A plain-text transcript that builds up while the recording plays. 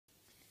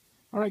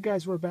Alright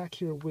guys, we're back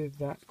here with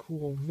that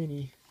cool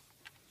mini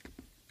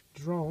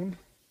drone,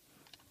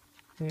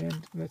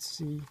 and let's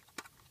see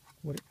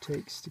what it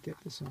takes to get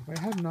this off. I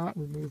have not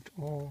removed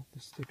all the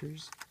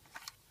stickers,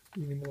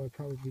 even though I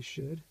probably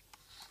should.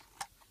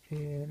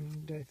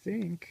 And I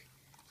think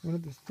one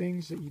of the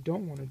things that you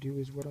don't want to do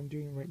is what I'm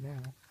doing right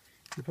now.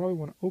 You probably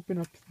want to open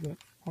up the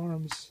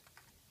arms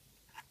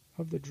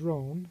of the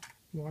drone,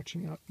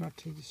 watching out not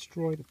to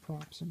destroy the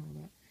props and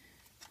all that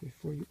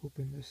before you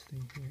open this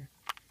thing here.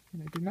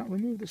 And I did not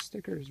remove the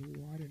stickers.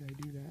 Why did I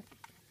do that?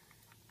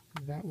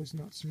 That was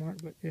not smart,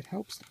 but it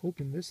helps to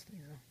open this thing.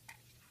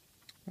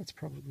 That's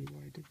probably why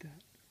I did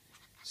that.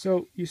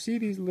 So you see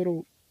these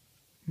little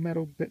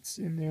metal bits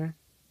in there?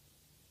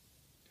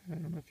 I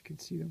don't know if you can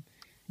see them.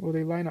 Well,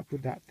 they line up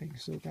with that thing,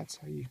 so that's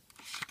how you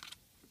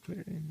put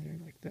it in there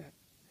like that.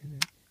 And then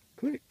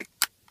click.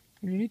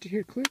 And you need to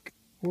hear click,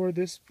 or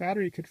this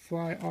battery could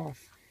fly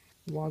off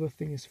while the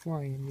thing is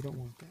flying, and you don't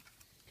want that.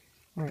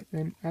 Alright,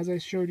 and as I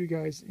showed you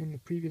guys in the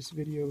previous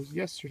videos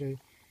yesterday,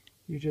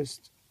 you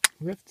just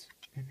lift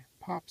and it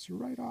pops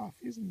right off.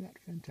 Isn't that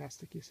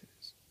fantastic? Yes, it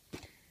is.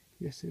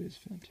 Yes, it is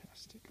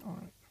fantastic.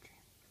 Alright, okay.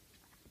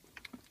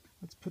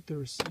 Let's put the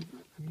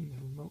receiver, the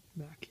remote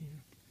back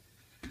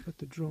here. Put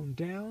the drone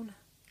down.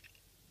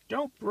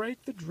 Don't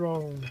break the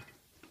drone.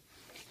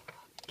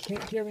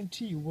 Can't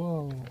guarantee.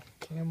 Whoa,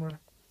 camera.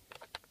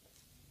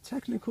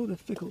 Technical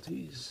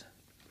difficulties,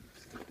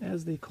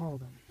 as they call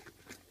them.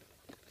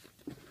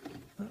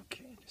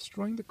 Okay,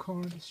 destroying the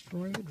car,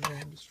 destroying the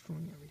drone,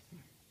 destroying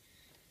everything.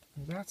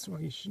 And that's why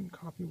you shouldn't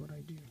copy what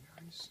I do,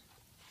 guys.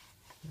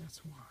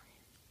 That's why.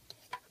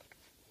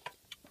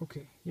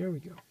 Okay, here we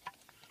go.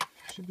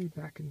 Should be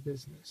back in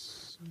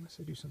business, unless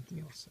I do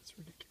something else that's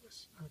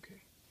ridiculous.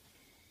 Okay.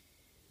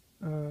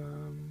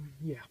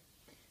 Yeah.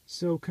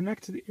 So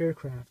connect to the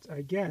aircraft.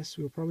 I guess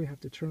we'll probably have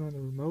to turn on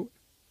the remote.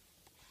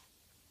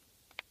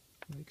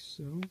 Like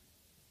so.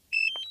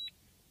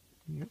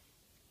 Yep.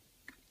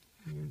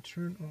 And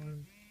turn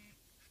on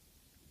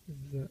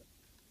the...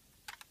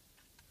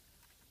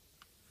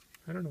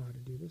 I don't know how to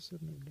do this.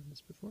 I've never done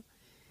this before.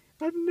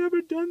 I've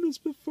never done this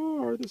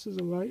before! This is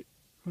a light.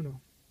 Oh no.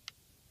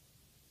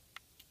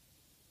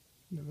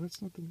 No,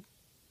 that's not the...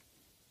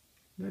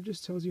 That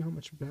just tells you how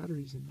much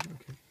battery's in there.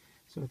 Okay.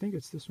 So I think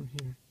it's this one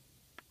here.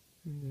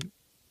 And then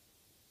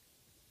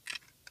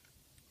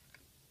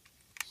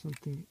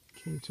something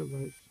came to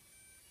life.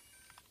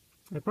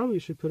 I probably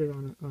should put it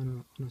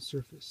on a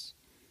surface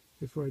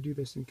before I do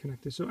this and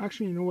connect it. So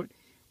actually, you know what?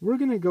 We're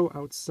going to go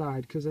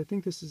outside because I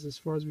think this is as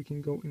far as we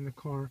can go in the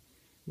car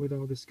with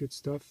all this good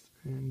stuff.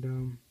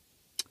 And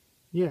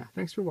yeah,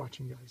 thanks for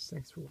watching, guys.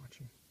 Thanks for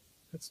watching.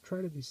 Let's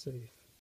try to be safe.